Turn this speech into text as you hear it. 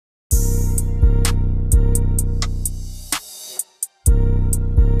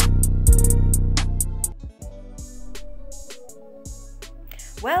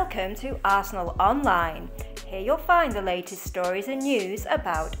Welcome to Arsenal Online. Here you'll find the latest stories and news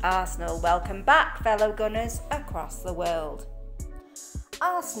about Arsenal. Welcome back, fellow Gunners across the world.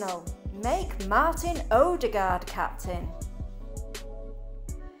 Arsenal make Martin Odegard captain.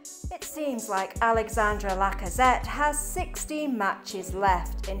 It seems like Alexandre Lacazette has 60 matches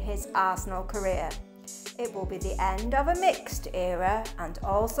left in his Arsenal career. It will be the end of a mixed era and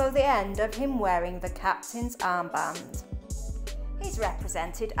also the end of him wearing the captain's armband. He's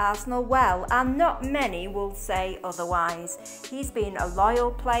represented Arsenal well, and not many will say otherwise. He's been a loyal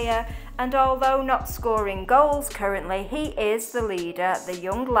player, and although not scoring goals currently, he is the leader the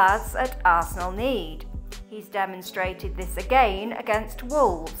young lads at Arsenal need. He's demonstrated this again against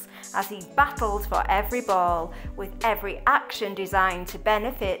Wolves, as he battled for every ball, with every action designed to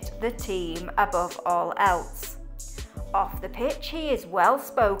benefit the team above all else. Off the pitch, he is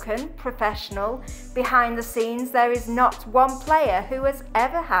well-spoken, professional. Behind the scenes, there is not one player who has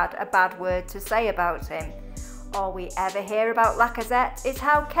ever had a bad word to say about him. All we ever hear about Lacazette is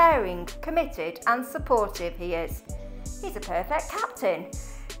how caring, committed and supportive he is. He's a perfect captain.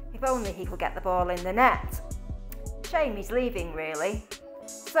 If only he could get the ball in the net. Shame he's leaving, really.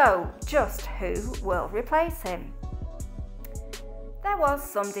 So, just who will replace him? There was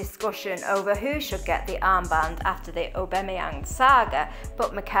some discussion over who should get the armband after the Aubameyang saga,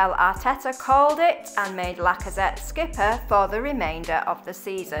 but Mikel Arteta called it and made Lacazette skipper for the remainder of the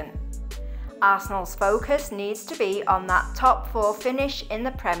season. Arsenal's focus needs to be on that top four finish in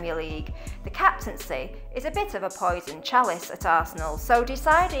the Premier League. The captaincy is a bit of a poison chalice at Arsenal, so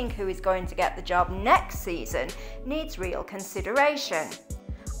deciding who is going to get the job next season needs real consideration.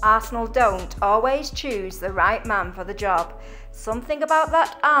 Arsenal don't always choose the right man for the job. Something about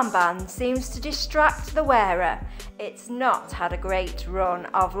that armband seems to distract the wearer. It's not had a great run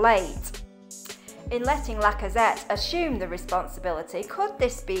of late. In letting Lacazette assume the responsibility, could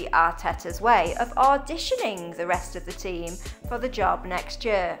this be Arteta's way of auditioning the rest of the team for the job next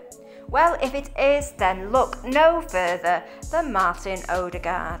year? Well, if it is, then look no further than Martin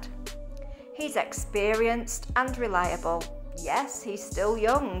Odegard. He's experienced and reliable. Yes, he's still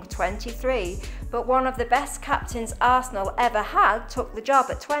young, 23, but one of the best captains Arsenal ever had took the job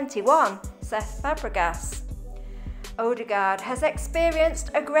at 21, Cesc Fabregas. Odegard has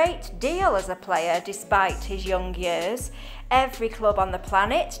experienced a great deal as a player despite his young years. Every club on the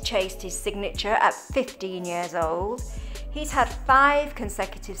planet chased his signature at 15 years old. He's had 5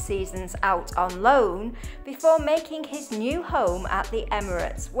 consecutive seasons out on loan before making his new home at the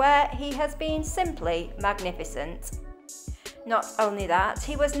Emirates, where he has been simply magnificent. Not only that,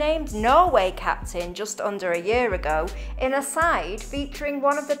 he was named Norway captain just under a year ago in a side featuring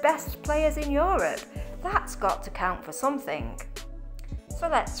one of the best players in Europe. That's got to count for something. So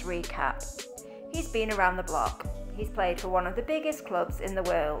let's recap. He's been around the block. He's played for one of the biggest clubs in the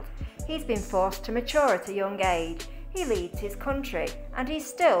world. He's been forced to mature at a young age. He leads his country, and he's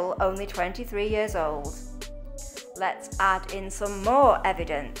still only 23 years old. Let's add in some more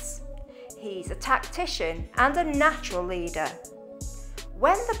evidence. He's a tactician and a natural leader.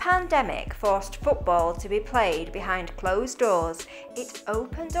 When the pandemic forced football to be played behind closed doors, it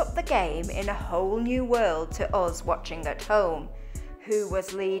opened up the game in a whole new world to us watching at home. Who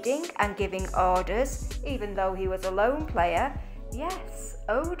was leading and giving orders, even though he was a lone player? Yes,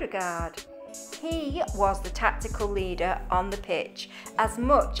 Odegard. He was the tactical leader on the pitch, as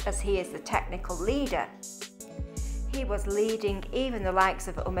much as he is the technical leader. He was leading even the likes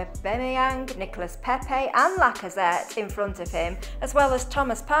of Aubameyang, Nicolas Pepe and Lacazette in front of him, as well as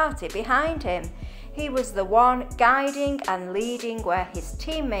Thomas Partey behind him. He was the one guiding and leading where his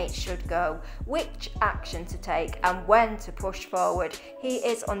teammates should go, which action to take and when to push forward. He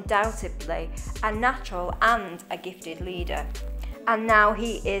is undoubtedly a natural and a gifted leader. And now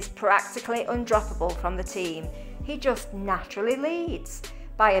he is practically undroppable from the team. He just naturally leads.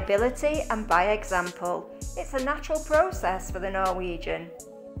 By ability and by example. It's a natural process for the Norwegian.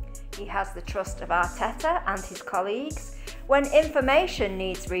 He has the trust of Arteta and his colleagues. When information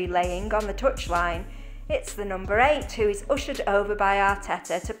needs relaying on the touchline, it's the number 8 who is ushered over by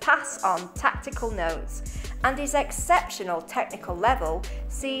Arteta to pass on tactical notes, and his exceptional technical level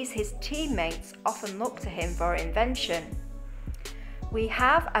sees his teammates often look to him for invention. We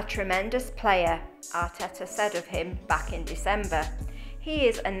have a tremendous player, Arteta said of him back in December. He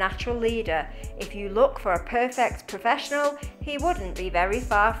is a natural leader. If you look for a perfect professional, he wouldn't be very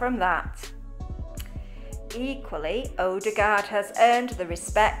far from that. Equally, Odegard has earned the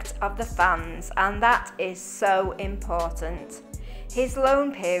respect of the fans, and that is so important. His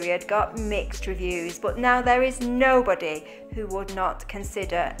loan period got mixed reviews, but now there is nobody who would not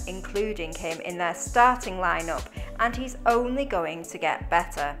consider including him in their starting lineup, and he's only going to get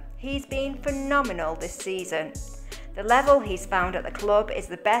better. He's been phenomenal this season. The level he's found at the club is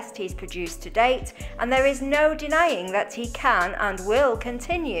the best he's produced to date, and there is no denying that he can and will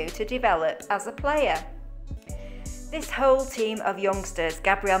continue to develop as a player. This whole team of youngsters,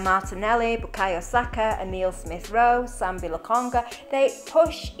 Gabriel Martinelli, Bukayo Saka, Emile Smith-Rowe, Sambi Lokonga, they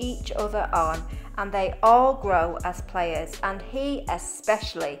push each other on and they all grow as players, and he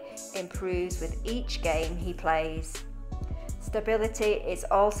especially improves with each game he plays. Stability is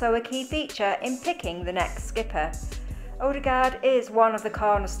also a key feature in picking the next skipper. Odegard is one of the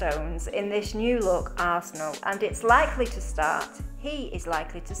cornerstones in this new look Arsenal, and he is likely to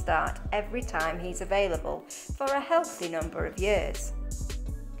start every time he's available for a healthy number of years.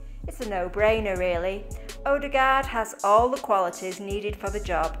 It's a no-brainer really. Odegard has all the qualities needed for the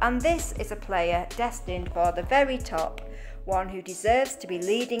job, and this is a player destined for the very top, one who deserves to be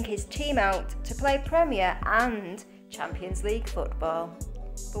leading his team out to play Premier and Champions League football.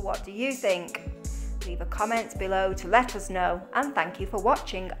 But what do you think? Leave a comment below to let us know, and thank you for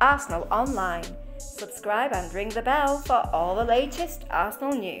watching Arsenal Online. Subscribe and ring the bell for all the latest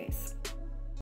Arsenal news.